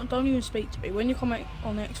 Don't even speak to me. When you comment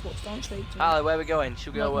on the Xbox, don't speak to me. Ali, where are we going?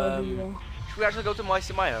 Should we go? Like, wherever you are. Should we actually go to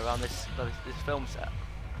Moisty Maya around this film set?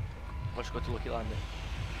 Or should we go to Lucky Landing?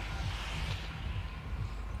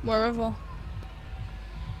 Wherever.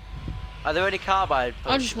 Are there any carbide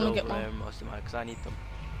I just want to get one. Moisty Maya? Because I need them.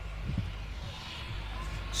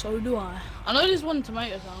 So do I. I know there's one in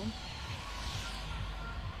Tomato Town.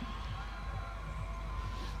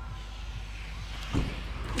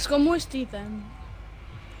 Let's go Moisty then.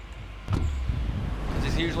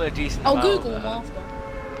 There's usually a decent I'll amount Google of, them after.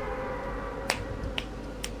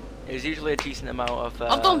 There's usually a decent amount of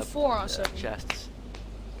I've done 4 out of 7. chests.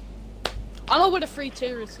 I know where the 3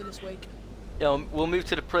 tier is for this week. Yeah, we'll move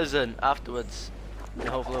to the prison afterwards. And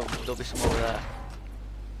hopefully there'll be some over there.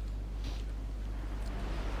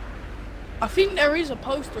 I think there is a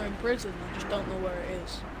poster in prison, I just don't know where it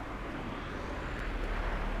is.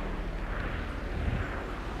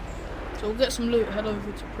 So we'll get some loot, head over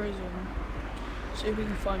to prison, see if we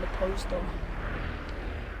can find a poster.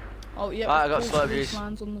 Oh yeah, right, I got slurp juice.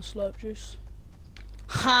 Lands on the slurp juice.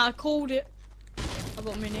 Ha! I called it. I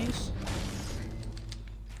got minis.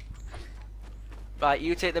 Right,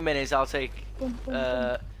 you take the minis. I'll take. Boom, boom,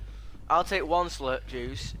 boom. I'll take 1 slurp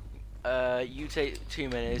juice. You take 2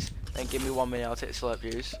 minis. Then give me 1 minute. I'll take the slurp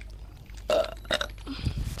juice. Oh,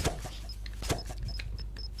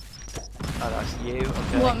 that's you.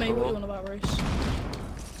 Okay. What me? Cool. What you on about, race?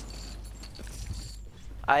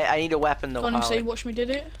 I need a weapon though. Can't you Harley. see? Watch me did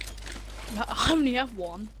it. I only have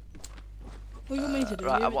 1. What do you want me to do?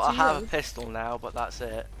 Right, Give it I to have you? a pistol now, but that's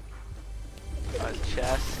it. Right,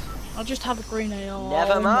 chest. I'll just have a green AR.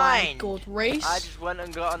 Never mind. Oh my god, race. I just went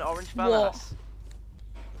and got an orange What? badass.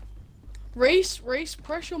 Race,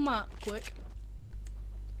 press your map quick.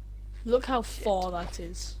 Look how far that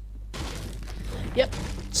is. Yep.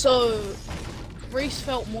 So, Reese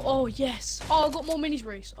felt more. Oh yes. Oh, I got more minis,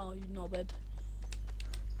 Reese. Oh, you knobhead.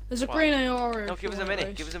 There's a What? green AR. No, give us a mini.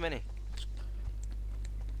 Reese. Give us a mini.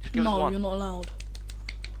 Just give us No, one. you're not allowed.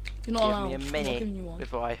 You're not allowed. Give me a I'm not mini giving you one.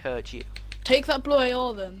 before I hurt you. Take that blue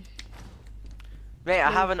AR then. Mate, I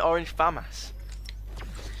Blue. have an orange FAMAS.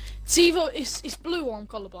 It's either it's blue or I'm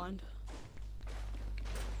colorblind.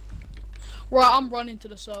 Right, I'm running to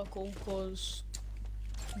the circle because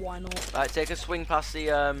why not? Right, take a swing past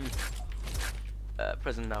the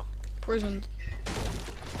prison now. Prison.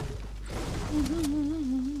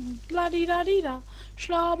 La di da di da,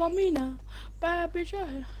 shlabamina, bad bitch.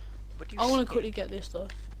 I want to quickly get this though.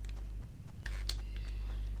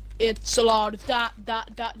 It's a lot of that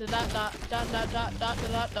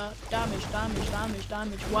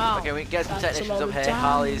damage. Wow. Okay, we can get some That's a technicians lot up of here. damage.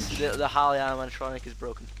 Harley's the Harley animatronic is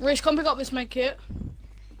broken. Rich, come pick up this med kit.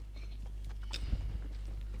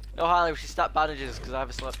 No, Harley, we should start bandages because I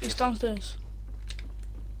have a slap It's downstairs.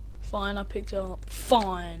 Fine, I picked it up.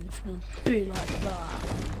 Fine, if you be like that.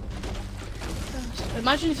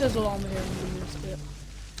 Imagine if there's a llama here and we missed it.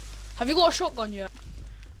 Have you got a shotgun yet?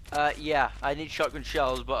 Yeah, I need shotgun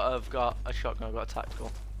shells, but I've got a shotgun. I've got a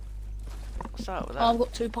tactical. What's that with that? Oh, I've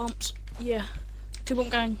got 2 pumps. Yeah. 2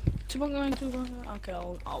 pump gang. 2 pump gang, 2 pump gang. Okay,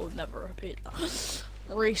 I will never repeat that.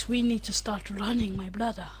 Reese, we need to start running, my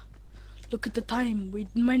brother. Look at the time. We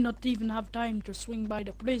may not even have time to swing by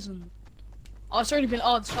the prison. Oh, it's already been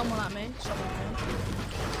odd. Someone at me. Someone at me.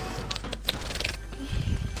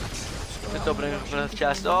 Just opening up another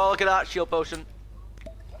chest. Oh, look at that shield potion.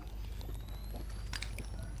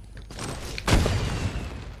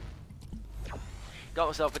 Got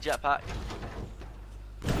myself a jetpack.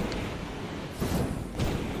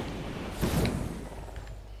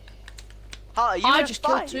 Harley, you I in a just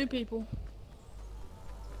fight? killed 2 people.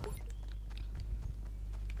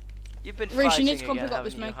 You've been Reese, you fighting need to come again, pick up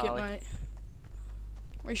this haven't you, med kit, Harley? mate.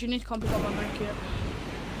 Reese, you need to come pick up my med kit.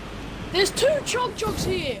 There's 2 chug jugs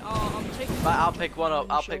here. Oh, I'm taking. Right, I'll pick one up.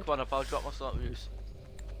 I'll Sure. pick one up. I'll drop my slot use.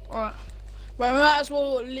 Alright. Right, we might as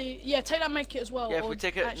well leave. Yeah, take that med kit as well. Yeah, if or we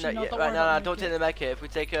take a actually, no, no, don't right, worry no, about no, the don't med take kit. the med kit. If we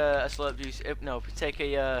take a slurp juice, no, if we take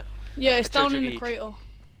a Yeah, it's a down chug in the each. crater.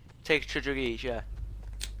 take a chug each, yeah.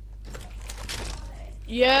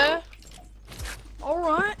 Yeah.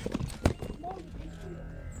 Alright.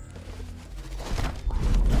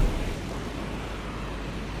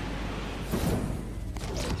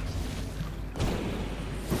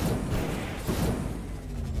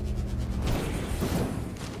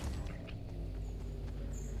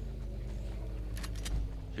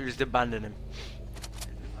 You just abandon him.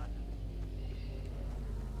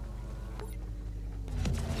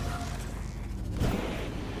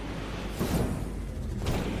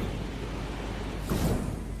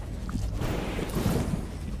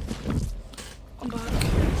 I'm back.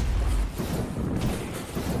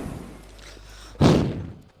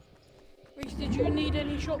 Reese, did you need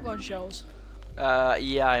any shotgun shells?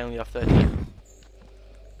 Yeah, I only have 30.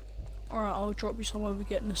 Alright, I'll drop you somewhere we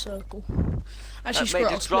get in a circle. Actually, Mate, screw it, I'll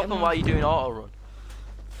just split drop them up. while you're doing auto run.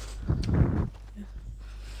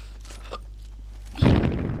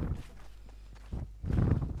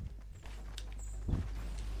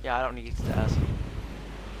 Yeah, I don't need stairs.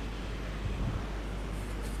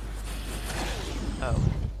 Oh.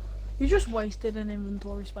 You just wasted an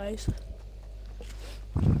inventory space.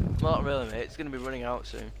 Well, not really, mate. It's gonna be running out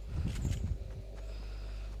soon.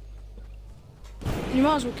 You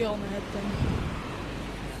might as well get on the head then.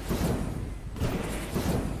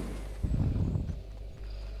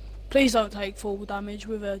 Please don't take full damage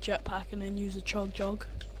with a jetpack and then use a chug jug.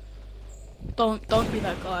 Don't be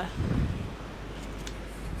that guy.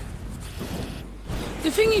 The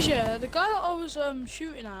thing is, yeah, the guy that I was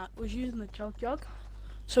shooting at was using the chug jug.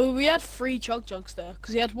 So we had 3 chug jugs there,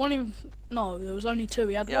 because he had one in... No, there was only 2.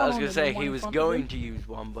 He had one. Yeah, I was on gonna say and one he in was front of going him. to use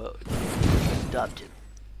one, but stopped him.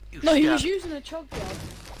 No, he was using a chug jug.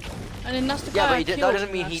 And then that's the guy Yeah, but I he did, killed that doesn't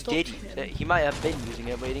and mean I he stopped did use him. it. He might have been using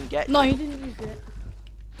it, but he didn't get No, it. he didn't use it.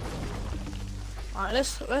 Alright,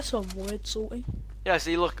 let's avoid salty. Yeah,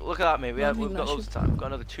 see, look at that, mate. I We've think got that loads of should- time. We've got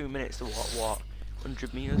another 2 minutes to what?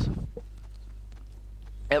 100 meters.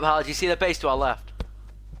 Yep, Harley, do you see the base to our left?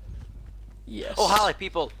 Yes. Oh, Harley,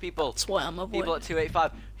 people. That's why I'm avoiding. People at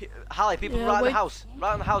 285. Harley, people Yeah, right in wait. the house.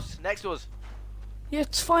 Right in the house, next to us. Yeah,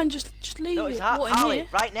 it's fine, just leave No, it. it's What, in Harley, here?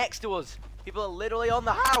 right next to us. People are literally on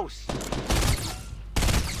the house.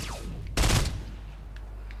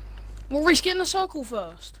 We'll risk getting the circle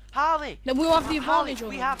first. Harley. Then we'll have the Harley, advantage on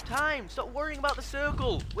we them. have time. Stop worrying about the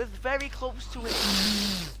circle. We're very close to it.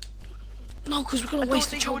 No, because we're I gonna don't waste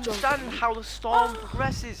the think you chug jug. understand how the storm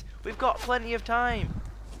progresses. We've got plenty of time.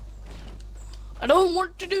 I don't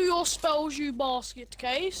want to do your spells, you basket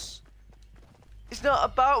case. It's not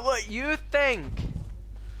about what you think.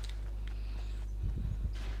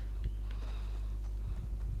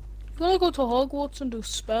 You're gonna go to Hogwarts and do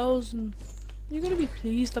spells, and you're gonna be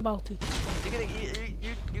pleased about it.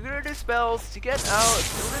 You're gonna do spells to get out,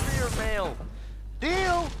 deliver your mail.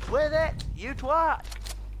 Deal with it, you twat.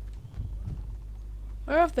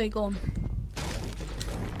 Where have they gone?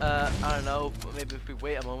 I don't know, but maybe if we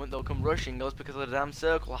wait a moment, they'll come rushing us because of the damn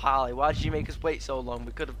circle. Harley, why did you make us wait so long?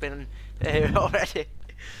 We could have been here already.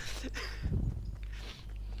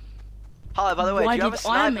 Harley, by the way, Why do you have a did I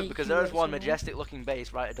sniper? make Because you there wait is so one long? majestic looking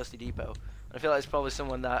base right at Dusty Depot. And I feel like it's probably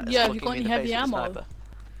someone that is Yeah, have you looking got me in any the face heavy with a ammo? sniper.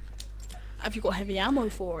 Have you got heavy ammo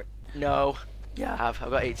for it? No. Yeah, I have. I've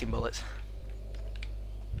got 18 bullets.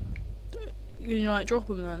 You know, like, drop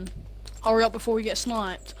them then. Hurry up before we get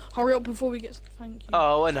sniped. Hurry up before we get... Thank you.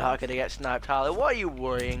 Oh, we're not gonna get sniped, Harley. What are you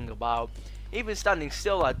worrying about? Even standing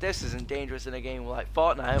still like this isn't dangerous in a game like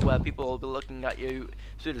Fortnite, where people will be looking at you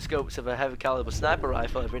through the scopes of a heavy caliber sniper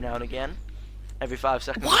rifle every now and again. Every 5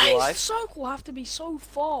 seconds of Why your does the life. circle have to be so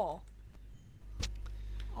far?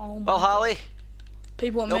 Oh my Well, Harley,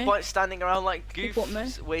 People at no me? point standing around like People at me?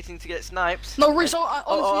 goofs waiting to get snipes. No, Reese, Right,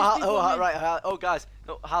 Harley. Oh, guys.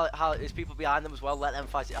 No, Harley, there's people behind them as well. Let them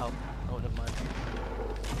fight it out. Oh, never mind.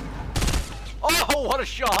 Oh, what a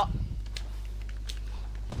shot!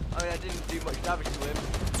 I mean, I didn't do much damage to him.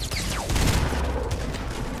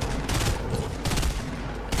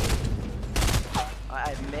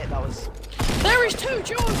 I admit that was... There is 2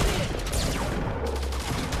 jaws here!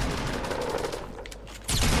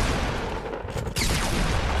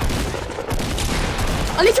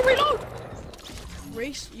 I need to reload!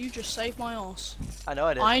 Reese, you just saved my ass. I know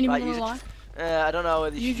I did. I ain't Right, even gonna lie. I don't know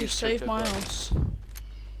whether You should just use saved crypto, my but- ass.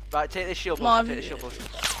 Right, take this shield No, potion, I've- take this shield potion.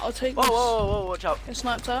 I'll take Whoa, this. whoa, whoa, watch out. Get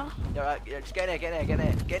sniped at. Yeah, right, yeah, just get in there, get in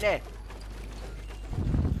there, get in there.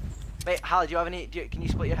 Mate, Harley, do you have any, can you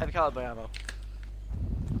split your heavy caliber ammo?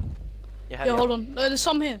 Yeah, hold on. There's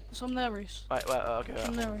some here. There's some there, Reese. Right, okay.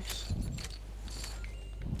 Some Right. there, Reese.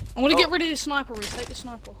 I'm gonna Oh. get rid of this sniper, Reese. Take the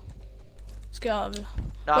sniper. Let's get out of here. No, Wait,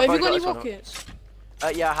 I've have you got already any this one. rockets?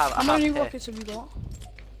 Yeah, I have. How many here. rockets have you got?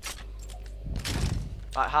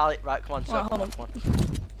 Right, Harley, right, come on, Right, hold on. come on.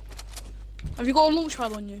 Have you got a launch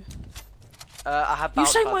pad on you? I have You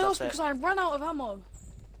bounce saved pads, my that's ass because it. I ran out of ammo.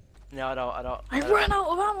 No, I don't. I ran out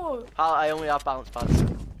of ammo. I only have bounce pads.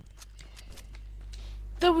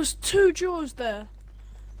 There was 2 jaws there,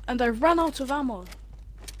 and I ran out of ammo.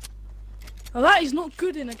 Now that is not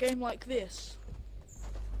good in a game like this,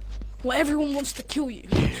 where everyone wants to kill you.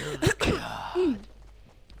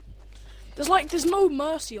 There's no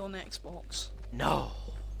mercy on Xbox. No.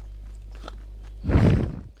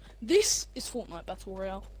 This is Fortnite Battle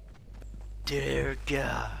Royale. Dear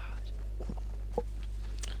God.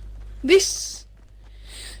 This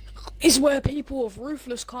is where people of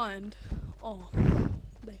ruthless kind,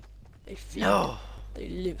 they feed, No. they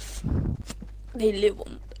live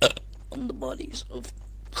on the bodies of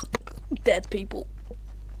dead people.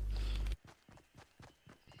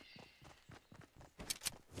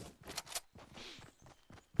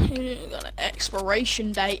 You got an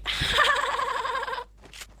expiration date.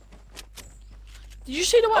 Did you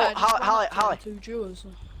see the way I just ran up to Holly. 2 jewels?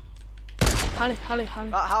 Holly. Harley,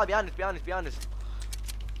 behind us.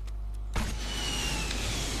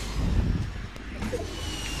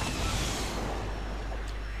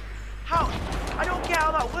 How? I don't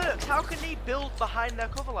Max, how can they build behind their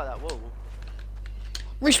cover like that? Whoa.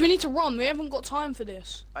 Rich, we need to run. We haven't got time for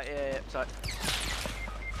this. Yeah, sorry.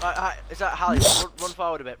 Is that Hallie? Run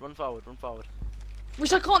forward a bit. Run forward.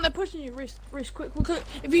 Rich, I can't. They're pushing you. Rich, quick.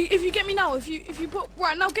 If you get me now, if you put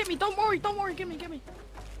right now, get me. Don't worry. Get me.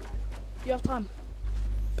 You have time.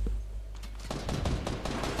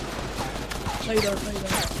 No, you don't.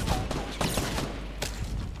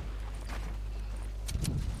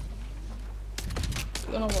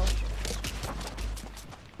 You're gonna watch.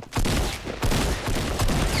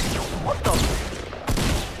 What the?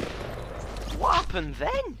 What happened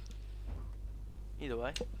then? Either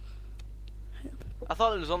way. I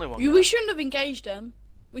thought there was only one. We shouldn't have engaged them.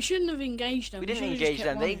 We didn't engage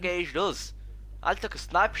them. They engaged us. I took a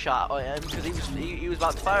sniper shot at him because he was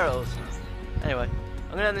about to fire at us. Anyway,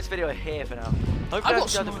 I'm gonna end this video here for now. Hope you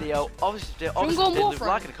guys enjoyed the video. Obviously,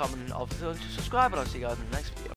 like and comment, obviously subscribe, and I'll see you guys in the next video.